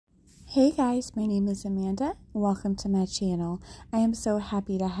Hey guys, my name is Amanda. Welcome to my channel. I am so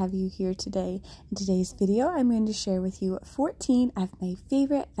happy to have you here today. In today's video, I'm going to share with you 14 of my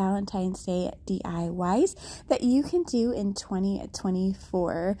favorite Valentine's Day DIYs that you can do in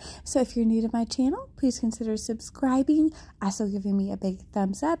 2024. So if you're new to my channel, please consider subscribing. Also giving me a big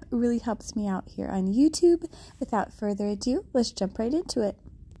thumbs up. It really helps me out here on YouTube. Without further ado, let's jump right into it.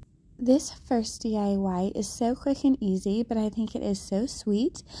 This first DIY is so quick and easy, but I think it is so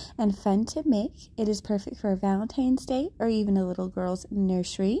sweet and fun to make. It is perfect for Valentine's Day or even a little girl's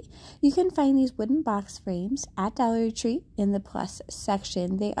nursery. You can find these wooden box frames at Dollar Tree in the plus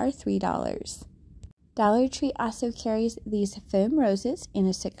section. They are $3. Dollar Tree also carries these foam roses in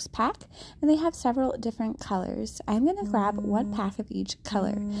a 6-pack, and they have several different colors. I'm going to grab 1 pack of each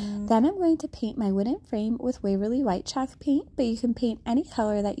color. Then I'm going to paint my wooden frame with Waverly White Chalk paint, but you can paint any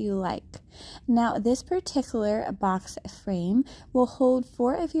color that you like. Now, this particular box frame will hold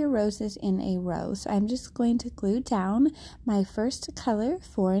 4 of your roses in a row, so I'm just going to glue down my first color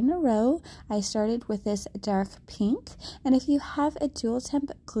 4 in a row. I started with this dark pink, and if you have a dual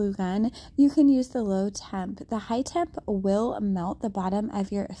temp glue gun, you can use the low temp. The high temp will melt the bottom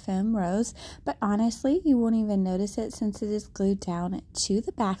of your foam rose, but honestly, you won't even notice it since it is glued down to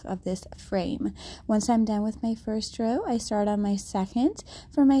the back of this frame. Once I'm done with my first row, I start on my second.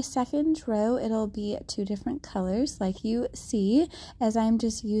 For my second row, it'll be 2 different colors like you see, as I'm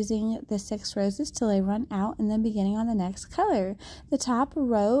just using the 6 roses till I run out and then beginning on the next color. The top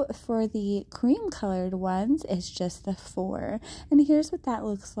row for the cream colored ones is just the 4, and here's what that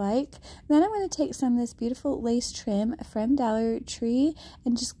looks like. Then I'm going to take some of this beautiful lace trim from Dollar Tree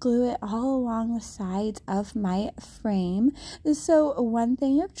and just glue it all along the sides of my frame. So 1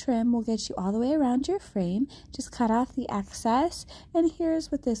 thing of trim will get you all the way around your frame. Just cut off the excess, and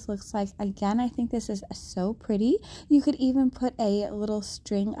here's what this looks like. Again, I think this is so pretty. You could even put a little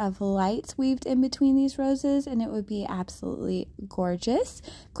string of lights weaved in between these roses, and it would be absolutely gorgeous.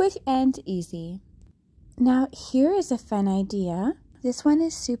 Quick and easy. Now, here is a fun idea. This one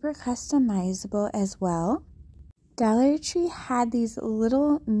is super customizable as well. Dollar Tree had these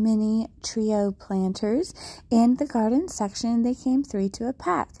little mini trio planters in the garden section. They came 3 to a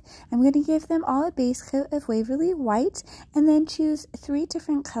pack. I'm going to give them all a base coat of Waverly White and then choose 3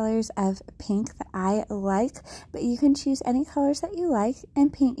 different colors of pink that I like, but you can choose any colors that you like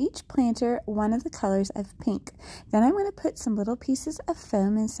and paint each planter one of the colors of pink. Then I'm going to put some little pieces of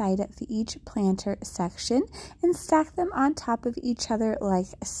foam inside of each planter section and stack them on top of each other like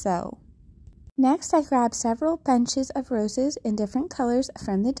so. Next, I grabbed several bunches of roses in different colors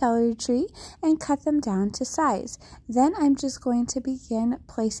from the Dollar Tree and cut them down to size. Then I'm just going to begin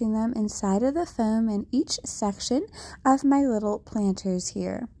placing them inside of the foam in each section of my little planters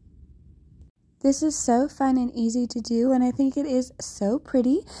here. This is so fun and easy to do, and I think it is so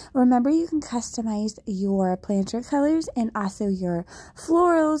pretty. Remember, you can customize your planter colors and also your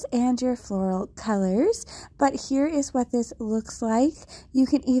florals and your floral colors. But here is what this looks like. You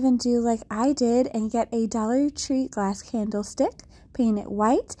can even do like I did and get a Dollar Tree glass candlestick, paint it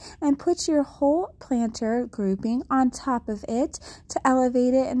white, and put your whole planter grouping on top of it to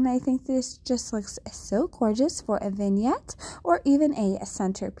elevate it. And I think this just looks so gorgeous for a vignette or even a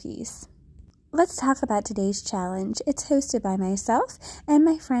centerpiece. Let's talk about today's challenge. It's hosted by myself and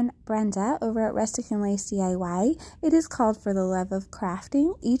my friend Brenda over at Rustic and Lace DIY. It is called For the Love of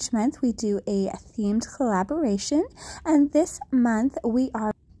Crafting. Each month we do a themed collaboration, and this month we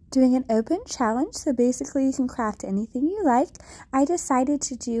are doing an open challenge, so basically you can craft anything you like. I decided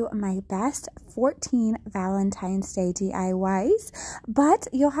to do my best 14 Valentine's Day DIYs, but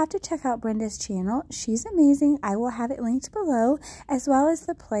you'll have to check out Brenda's channel. She's amazing. I will have it linked below, as well as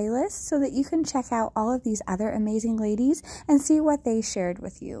the playlist, so that you can check out all of these other amazing ladies and see what they shared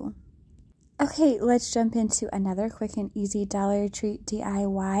with you. Okay, let's jump into another quick and easy Dollar Tree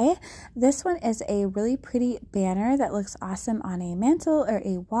DIY. This one is a really pretty banner that looks awesome on a mantle or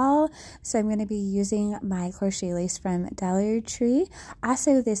a wall. So I'm going to be using my crochet lace from Dollar Tree.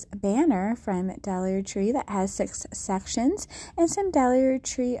 Also, this banner from Dollar Tree that has 6 sections and some Dollar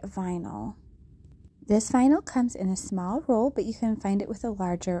Tree vinyl. This vinyl comes in a small roll, but you can find it with the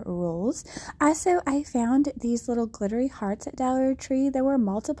larger rolls. Also, I found these little glittery hearts at Dollar Tree. There were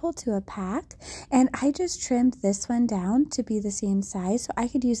multiple to a pack, and I just trimmed this one down to be the same size so I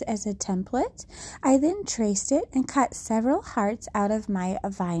could use it as a template. I then traced it and cut several hearts out of my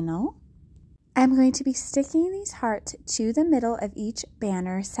vinyl. I'm going to be sticking these hearts to the middle of each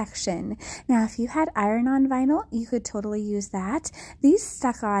banner section. Now, if you had iron-on vinyl, you could totally use that. These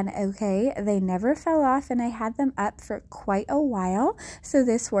stuck on okay. They never fell off, and I had them up for quite a while, so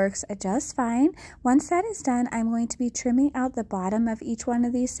this works just fine. Once that is done, I'm going to be trimming out the bottom of each one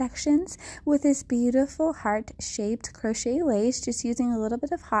of these sections with this beautiful heart-shaped crochet lace, just using a little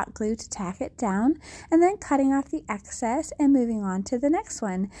bit of hot glue to tack it down, and then cutting off the excess and moving on to the next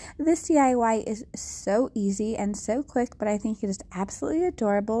one. This DIY is so easy and so quick, but I think it is absolutely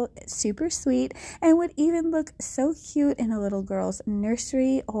adorable, super sweet, and would even look so cute in a little girl's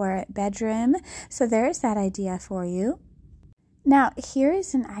nursery or bedroom. So there's that idea for you. Now, here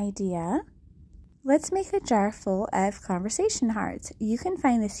is an idea. Let's make a jar full of conversation hearts. You can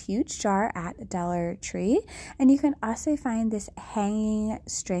find this huge jar at Dollar Tree, and you can also find this hanging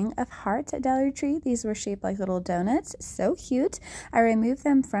string of hearts at Dollar Tree. These were shaped like little donuts, so cute. I removed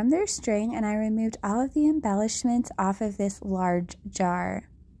them from their string, and I removed all of the embellishments off of this large jar.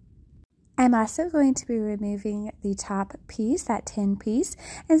 I'm also going to be removing the top piece, that tin piece,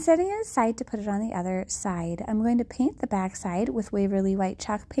 and setting it aside to put it on the other side. I'm going to paint the back side with Waverly White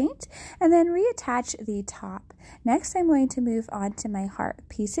chalk paint and then reattach the top. Next, I'm going to move on to my heart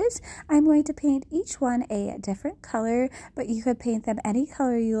pieces. I'm going to paint each one a different color, but you could paint them any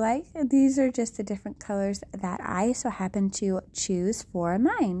color you like. These are just the different colors that I so happen to choose for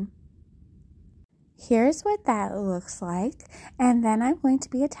mine. Here's what that looks like, and then I'm going to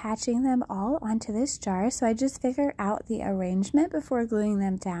be attaching them all onto this jar. So I just figured out the arrangement before gluing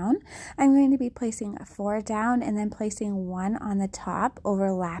them down. I'm going to be placing 4 down and then placing 1 on the top,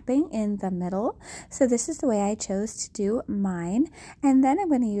 overlapping in the middle. So this is the way I chose to do mine, and then I'm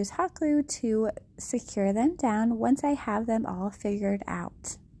going to use hot glue to secure them down once I have them all figured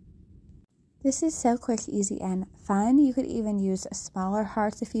out. This is so quick, easy, and fun. You could even use smaller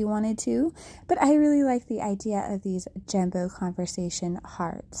hearts if you wanted to, but I really like the idea of these jumbo conversation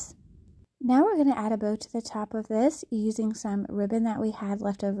hearts. Now we're going to add a bow to the top of this using some ribbon that we had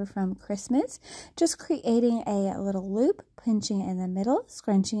left over from Christmas, just creating a little loop, pinching it in the middle,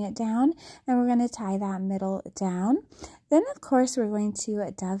 scrunching it down, and we're going to tie that middle down. Then, of course, we're going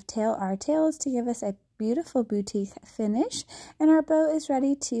to dovetail our tails to give us a beautiful boutique finish, and our bow is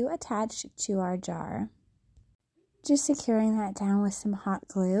ready to attach to our jar. Just securing that down with some hot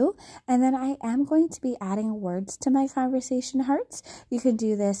glue, and then I am going to be adding words to my conversation hearts. You can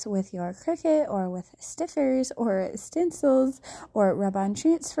do this with your Cricut or with stickers or stencils or rub-on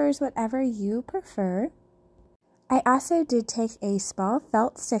transfers, whatever you prefer. I also did take a small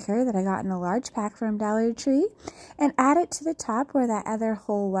felt sticker that I got in a large pack from Dollar Tree and add it to the top where that other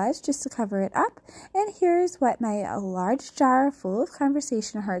hole was, just to cover it up. And here's what my large jar full of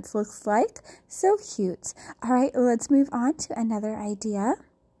conversation hearts looks like. So cute. All right, let's move on to another idea.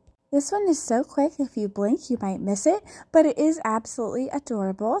 This one is so quick, if you blink, you might miss it, but it is absolutely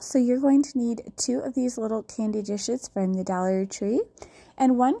adorable. So you're going to need 2 of these little candy dishes from the Dollar Tree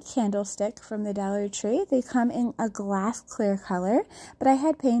and 1 candlestick from the Dollar Tree. They come in a glass clear color, but I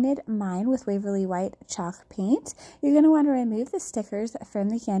had painted mine with Waverly White chalk paint. You're going to want to remove the stickers from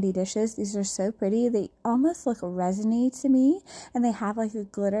the candy dishes. These are so pretty. They almost look resiny to me, and they have like a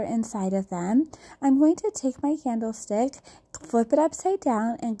glitter inside of them. I'm going to take my candlestick, flip it upside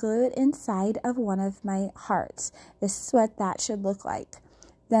down, and glue it inside of one of my hearts. This is what that should look like.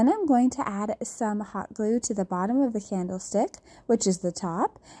 Then I'm going to add some hot glue to the bottom of the candlestick, which is the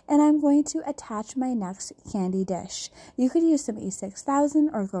top, and I'm going to attach my next candy dish. You could use some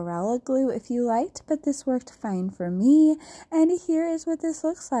E6000 or Gorilla Glue if you liked, but this worked fine for me. And here is what this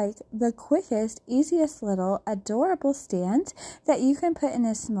looks like. The quickest, easiest little adorable stand that you can put in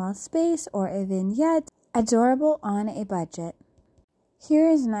a small space or a vignette. Adorable on a budget. Here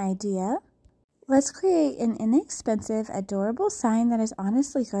is an idea. Let's create an inexpensive, adorable sign that is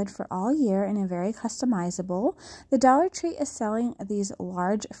honestly good for all year and very customizable. The Dollar Tree is selling these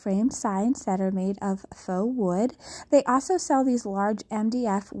large framed signs that are made of faux wood. They also sell these large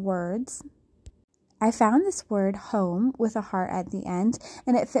MDF words. I found this word home with a heart at the end,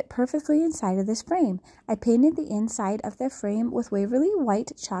 and it fit perfectly inside of this frame. I painted the inside of the frame with Waverly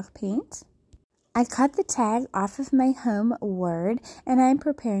White chalk paint. I cut the tag off of my home word, and I'm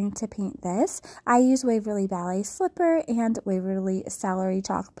preparing to paint this. I use Waverly Ballet Slipper and Waverly Celery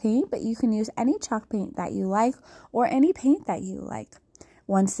chalk paint, but you can use any chalk paint that you like or any paint that you like.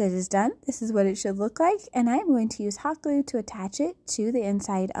 Once it is done, this is what it should look like, and I'm going to use hot glue to attach it to the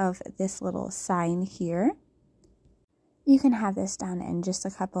inside of this little sign here. You can have this done in just a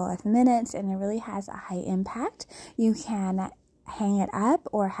couple of minutes, and it really has a high impact. You can hang it up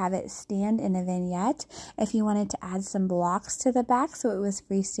or have it stand in a vignette. If you wanted to add some blocks to the back so it was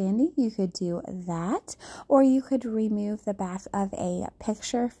freestanding, you could do that. Or you could remove the back of a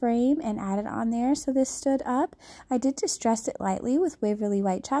picture frame and add it on there so this stood up. I did distress it lightly with Waverly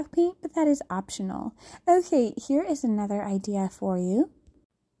White chalk paint, but that is optional. Okay, here is another idea for you.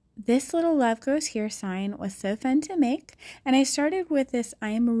 This little Love Grows Here sign was so fun to make, and I started with this I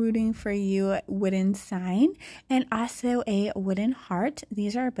am rooting for you wooden sign and also a wooden heart.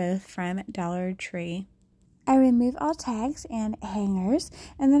 These are both from Dollar Tree. I remove all tags and hangers,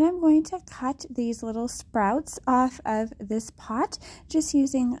 and then I'm going to cut these little sprouts off of this pot just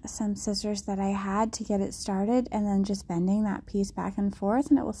using some scissors that I had to get it started, and then just bending that piece back and forth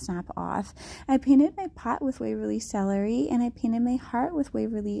and it will snap off. I painted my pot with Waverly Celery and I painted my heart with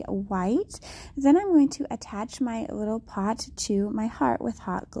Waverly White. Then I'm going to attach my little pot to my heart with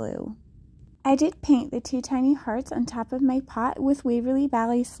hot glue. I did paint the two tiny hearts on top of my pot with Waverly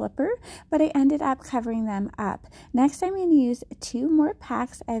Ballet Slipper, but I ended up covering them up. Next, I'm going to use 2 more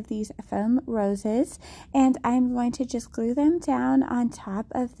packs of these foam roses, and I'm going to just glue them down on top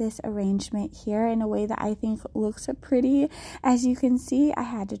of this arrangement here in a way that I think looks pretty. As you can see, I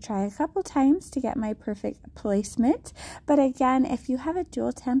had to try a couple times to get my perfect placement, but again, if you have a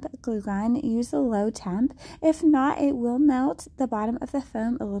dual temp glue gun, use a low temp. If not, it will melt the bottom of the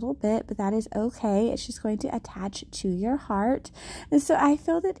foam a little bit, but that is okay. It's just going to attach to your heart. And so I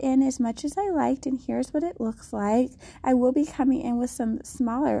filled it in as much as I liked, and here's what it looks like. I will be coming in with some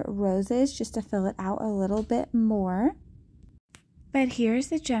smaller roses just to fill it out a little bit more. But here's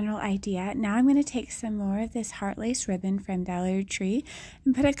the general idea. Now I'm going to take some more of this heart lace ribbon from Dollar Tree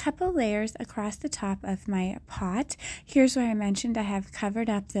and put a couple layers across the top of my pot. Here's where I mentioned I have covered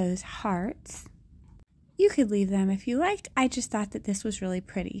up those hearts. You could leave them if you liked. I just thought that this was really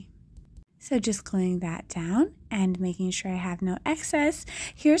pretty. So just gluing that down and making sure I have no excess.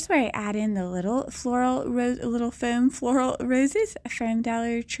 Here's where I add in the little foam floral roses from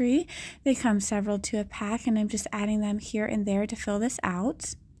Dollar Tree. They come several to a pack, and I'm just adding them here and there to fill this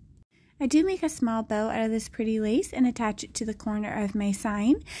out. I do make a small bow out of this pretty lace and attach it to the corner of my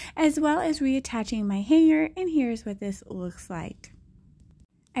sign, as well as reattaching my hanger, and here's what this looks like.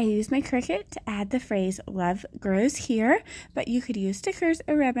 I use my Cricut to add the phrase Love Grows Here, but you could use stickers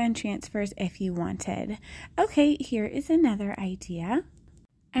or ribbon transfers if you wanted. Okay, here is another idea.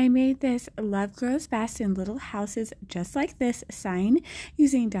 I made this Love Grows Best in Little Houses just like this sign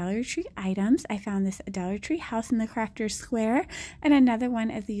using Dollar Tree items. I found this Dollar Tree house in the Crafter's Square and another one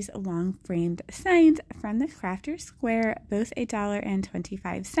of these long framed signs from the Crafter's Square, both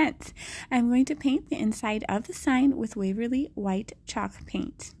 $1.25. I'm going to paint the inside of the sign with Waverly White chalk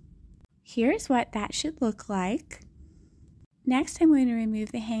paint. Here's what that should look like. Next, I'm going to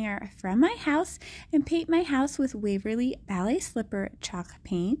remove the hanger from my house and paint my house with Waverly Ballet Slipper chalk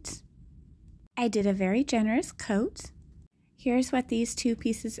paint. I did a very generous coat. Here's what these two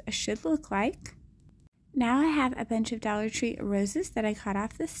pieces should look like. Now I have a bunch of Dollar Tree roses that I cut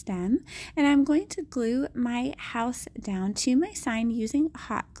off the stem, and I'm going to glue my house down to my sign using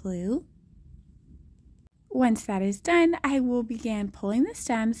hot glue. Once that is done, I will begin pulling the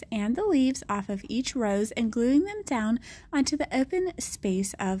stems and the leaves off of each rose and gluing them down onto the open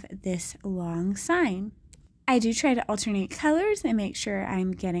space of this long sign. I do try to alternate colors and make sure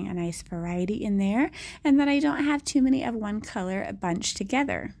I'm getting a nice variety in there and that I don't have too many of one color bunched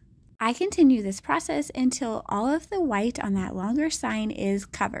together. I continue this process until all of the white on that longer sign is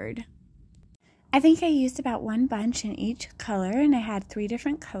covered. I think I used about one bunch in each color, and I had 3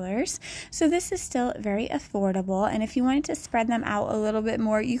 different colors, so this is still very affordable, and if you wanted to spread them out a little bit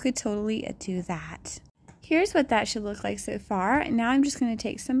more, you could totally do that. Here's what that should look like so far. Now I'm just going to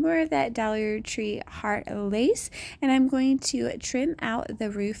take some more of that Dollar Tree heart lace, and I'm going to trim out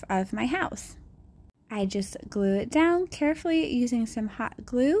the roof of my house. I just glue it down carefully using some hot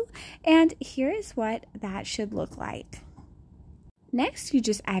glue, and here is what that should look like. Next, you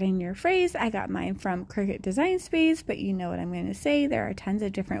just add in your phrase. I got mine from Cricut Design Space, but you know what I'm going to say. There are tons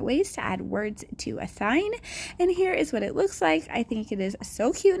of different ways to add words to a sign, and here is what it looks like. I think it is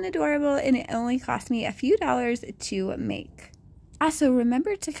so cute and adorable, and it only cost me a few dollars to make. Also,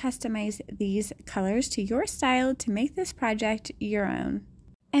 remember to customize these colors to your style to make this project your own.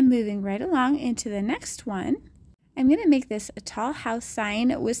 And moving right along into the next one, I'm going to make this a tall house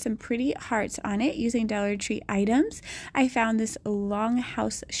sign with some pretty hearts on it using Dollar Tree items. I found this long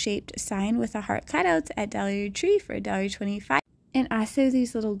house shaped sign with the heart cutouts at Dollar Tree for $1.25, and also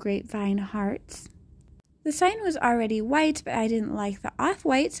these little grapevine hearts. The sign was already white, but I didn't like the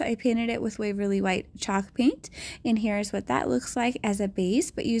off-white, so I painted it with Waverly White chalk paint. And here's what that looks like as a base,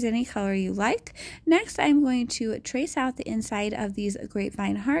 but use any color you like. Next, I'm going to trace out the inside of these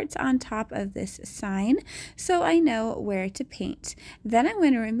grapevine hearts on top of this sign, so I know where to paint. Then I'm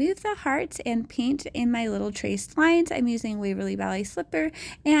going to remove the hearts and paint in my little traced lines. I'm using Waverly Ballet Slipper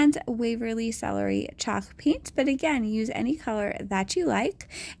and Waverly Celery chalk paint, but again, use any color that you like.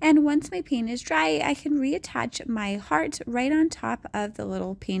 And once my paint is dry, I can reattach my heart right on top of the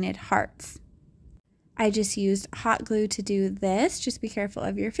little painted hearts. I just used hot glue to do this. Just be careful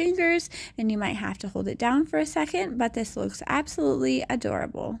of your fingers and you might have to hold it down for a second, but this looks absolutely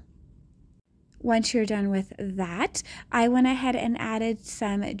adorable. Once you're done with that, I went ahead and added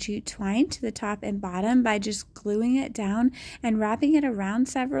some jute twine to the top and bottom by just gluing it down and wrapping it around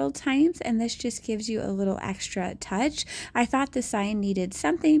several times, and this just gives you a little extra touch. I thought the sign needed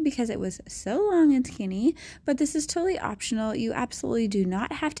something because it was so long and skinny, but this is totally optional. You absolutely do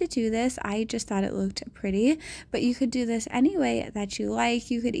not have to do this. I just thought it looked pretty, but you could do this any way that you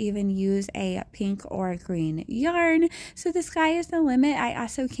like. You could even use a pink or green yarn. So the sky is the limit. I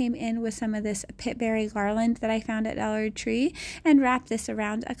also came in with some of this pitberry garland that I found at Dollar Tree and wrap this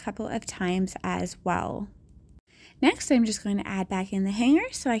around a couple of times as well. Next, I'm just going to add back in the hanger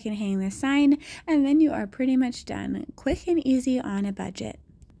so I can hang this sign, and then you are pretty much done. Quick and easy on a budget.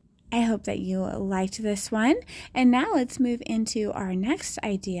 I hope that you liked this one, and now let's move into our next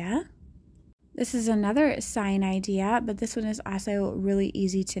idea. This is another sign idea, but this one is also really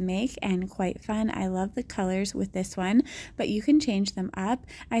easy to make and quite fun. I love the colors with this one, but you can change them up.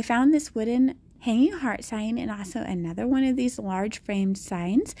 I found this wooden hanging heart sign and also another one of these large framed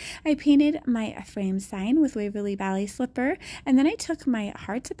signs. I painted my frame sign with Waverly Ballet Slipper, and then I took my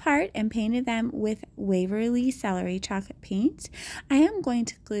hearts apart and painted them with Waverly Celery chalk paint. I am going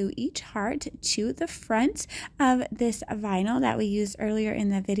to glue each heart to the front of this vinyl that we used earlier in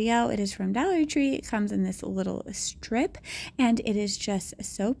the video. It is from Dollar Tree. It comes in this little strip and it is just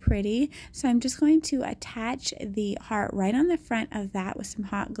so pretty. So I'm just going to attach the heart right on the front of that with some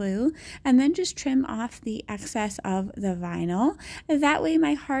hot glue, and then just trim off the excess of the vinyl. That way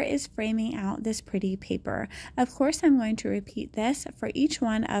my heart is framing out this pretty paper. Of course, I'm going to repeat this for each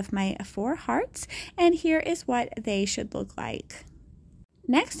one of my 4 hearts, and here is what they should look like.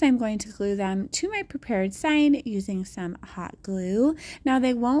 Next, I'm going to glue them to my prepared sign using some hot glue. Now,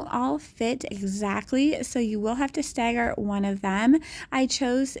 they won't all fit exactly, so you will have to stagger one of them. I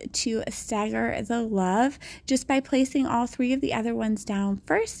chose to stagger the love just by placing all 3 of the other ones down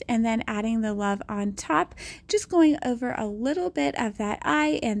first and then adding the love on top, just going over a little bit of that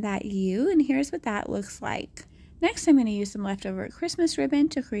I and that U, and here's what that looks like. Next, I'm going to use some leftover Christmas ribbon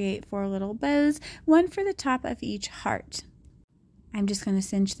to create 4 little bows, one for the top of each heart. I'm just going to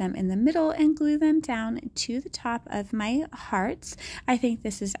cinch them in the middle and glue them down to the top of my hearts. I think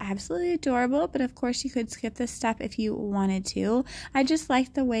this is absolutely adorable, but of course you could skip this step if you wanted to. I just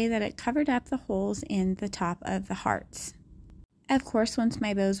like the way that it covered up the holes in the top of the hearts. Of course, once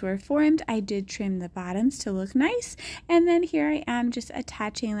my bows were formed, I did trim the bottoms to look nice, and then here I am just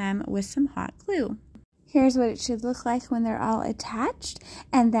attaching them with some hot glue. Here's what it should look like when they're all attached,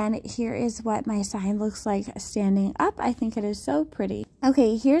 and then here is what my sign looks like standing up. I think it is so pretty.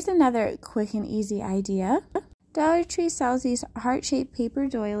 Okay, here's another quick and easy idea. Dollar Tree sells these heart-shaped paper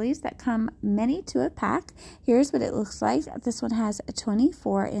doilies that come many to a pack. Here's what it looks like. This one has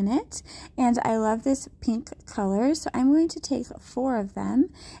 24 in it, and I love this pink color, so I'm going to take 4 of them,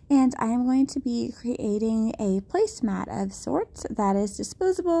 and I am going to be creating a placemat of sorts that is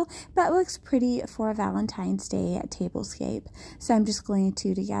disposable but looks pretty for a Valentine's Day tablescape. So I'm just gluing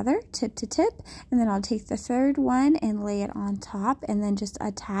 2 together, tip to tip, and then I'll take the 3rd one and lay it on top, and then just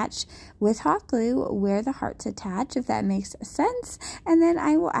attach with hot glue where the heart's attached, if that makes sense, and then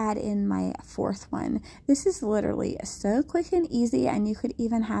I will add in my 4th one. This is literally so quick and easy, and you could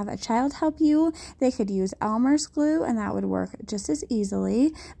even have a child help you. They could use Elmer's glue and that would work just as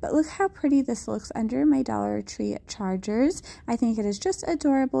easily, but look how pretty this looks under my Dollar Tree chargers. I think it is just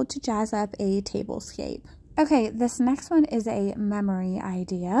adorable to jazz up a tablescape. Okay, this next one is a memory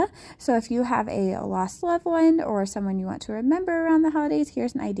idea. So if you have a lost loved one or someone you want to remember around the holidays,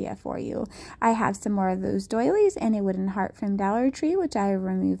 here's an idea for you. I have some more of those doilies and a wooden heart from Dollar Tree, which I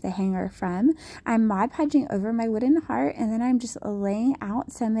removed the hanger from. I'm Mod Podging over my wooden heart, and then I'm just laying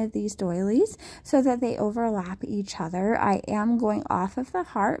out some of these doilies so that they overlap each other. I am going off of the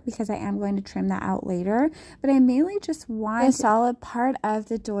heart because I am going to trim that out later, but I mainly just want a solid part of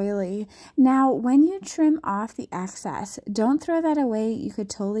the doily. Now, when you trim off the excess, don't throw that away. You could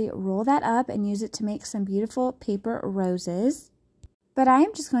totally roll that up and use it to make some beautiful paper roses. But I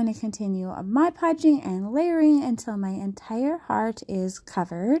am just going to continue Mod Podging and layering until my entire heart is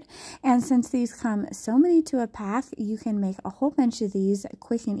covered. And since these come so many to a pack, you can make a whole bunch of these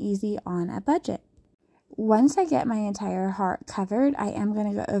quick and easy on a budget. Once I get my entire heart covered, I am going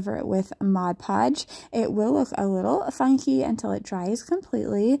to go over it with Mod Podge. It will look a little funky until it dries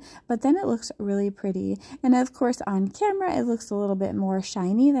completely, but then it looks really pretty. And of course, on camera, it looks a little bit more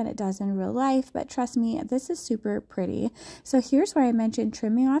shiny than it does in real life, but trust me, this is super pretty. So here's where I mentioned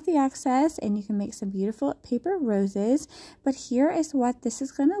trimming off the excess, and you can make some beautiful paper roses, but here is what this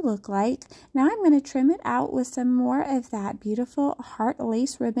is going to look like. Now I'm going to trim it out with some more of that beautiful heart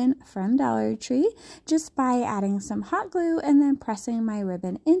lace ribbon from Dollar Tree, just by adding some hot glue and then pressing my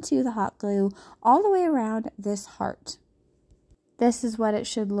ribbon into the hot glue all the way around this heart. This is what it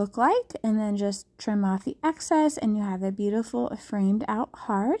should look like, and then just trim off the excess and you have a beautiful framed out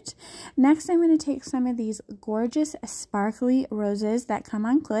heart. Next, I'm going to take some of these gorgeous sparkly roses that come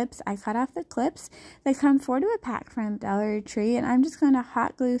on clips. I cut off the clips. They come 4 to a pack from Dollar Tree, and I'm just going to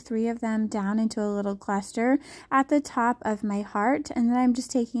hot glue 3 of them down into a little cluster at the top of my heart, and then I'm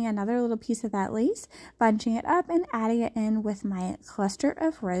just taking another little piece of that lace, bunching it up and adding it in with my cluster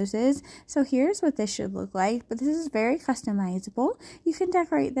of roses. So here's what this should look like, but this is very customizable. You can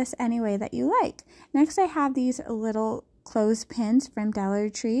decorate this any way that you like. Next, I have these little clothespins from Dollar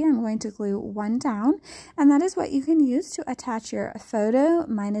Tree. I'm going to glue 1 down, and that is what you can use to attach your photo.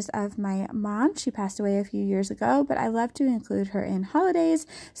 Mine is of my mom. She passed away a few years ago, but I love to include her in holidays,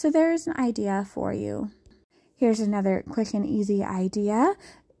 so there's an idea for you. Here's another quick and easy idea.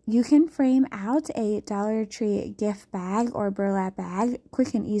 You can frame out a Dollar Tree gift bag or burlap bag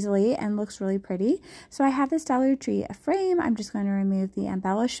quick and easily and looks really pretty. So I have this Dollar Tree frame. I'm just going to remove the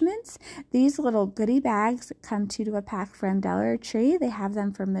embellishments. These little goodie bags come 2 to a pack from Dollar Tree. They have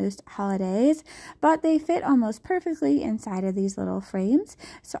them for most holidays, but they fit almost perfectly inside of these little frames.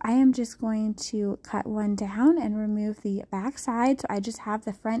 So I am just going to cut 1 down and remove the back side. So I just have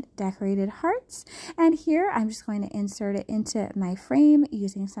the front decorated hearts. And here I'm just going to insert it into my frame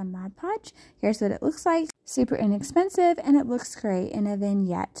using some Mod Podge. Here's what it looks like. Super inexpensive, and it looks great in a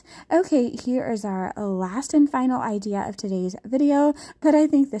vignette. Okay, here is our last and final idea of today's video, but I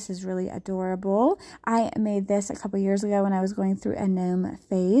think this is really adorable. I made this a couple years ago when I was going through a gnome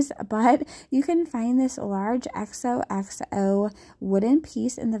phase, but you can find this large XOXO wooden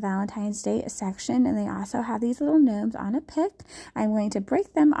piece in the Valentine's Day section, and they also have these little gnomes on a pick. I'm going to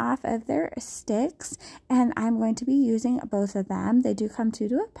break them off of their sticks, and I'm going to be using both of them. They do come 2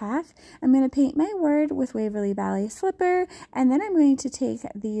 to a pack. I'm going to paint my word with Waverly Ballet Slipper, and then I'm going to take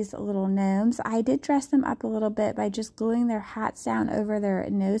these little gnomes. I did dress them up a little bit by just gluing their hats down over their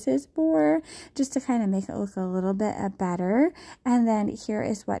noses more, just to kind of make it look a little bit better. And then here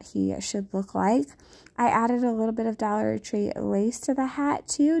is what he should look like. I added a little bit of Dollar Tree lace to the hat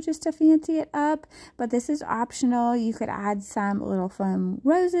too, just to fancy it up, but this is optional. You could add some little foam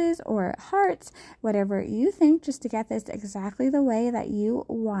roses or hearts, whatever you think, just to get this exactly the way that you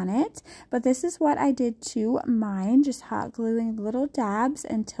want it. But this is what I did to mine, just hot gluing little dabs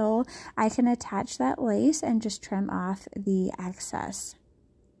until I can attach that lace and just trim off the excess.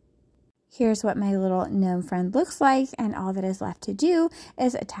 Here's what my little gnome friend looks like, and all that is left to do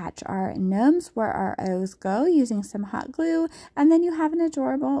is attach our gnomes where our O's go using some hot glue, and then you have an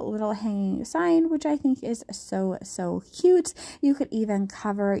adorable little hanging sign, which I think is so cute. You could even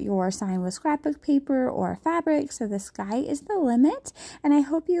cover your sign with scrapbook paper or fabric, so the sky is the limit, and I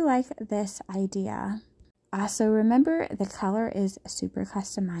hope you like this idea. Also remember, the color is super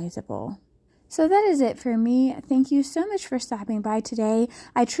customizable. So that is it for me. Thank you so much for stopping by today.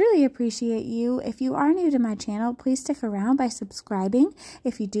 I truly appreciate you. If you are new to my channel, please stick around by subscribing.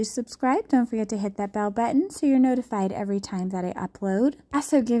 If you do subscribe, don't forget to hit that bell button so you're notified every time that I upload.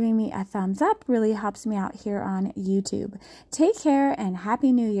 Also, giving me a thumbs up really helps me out here on YouTube. Take care and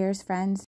Happy New Year's, friends.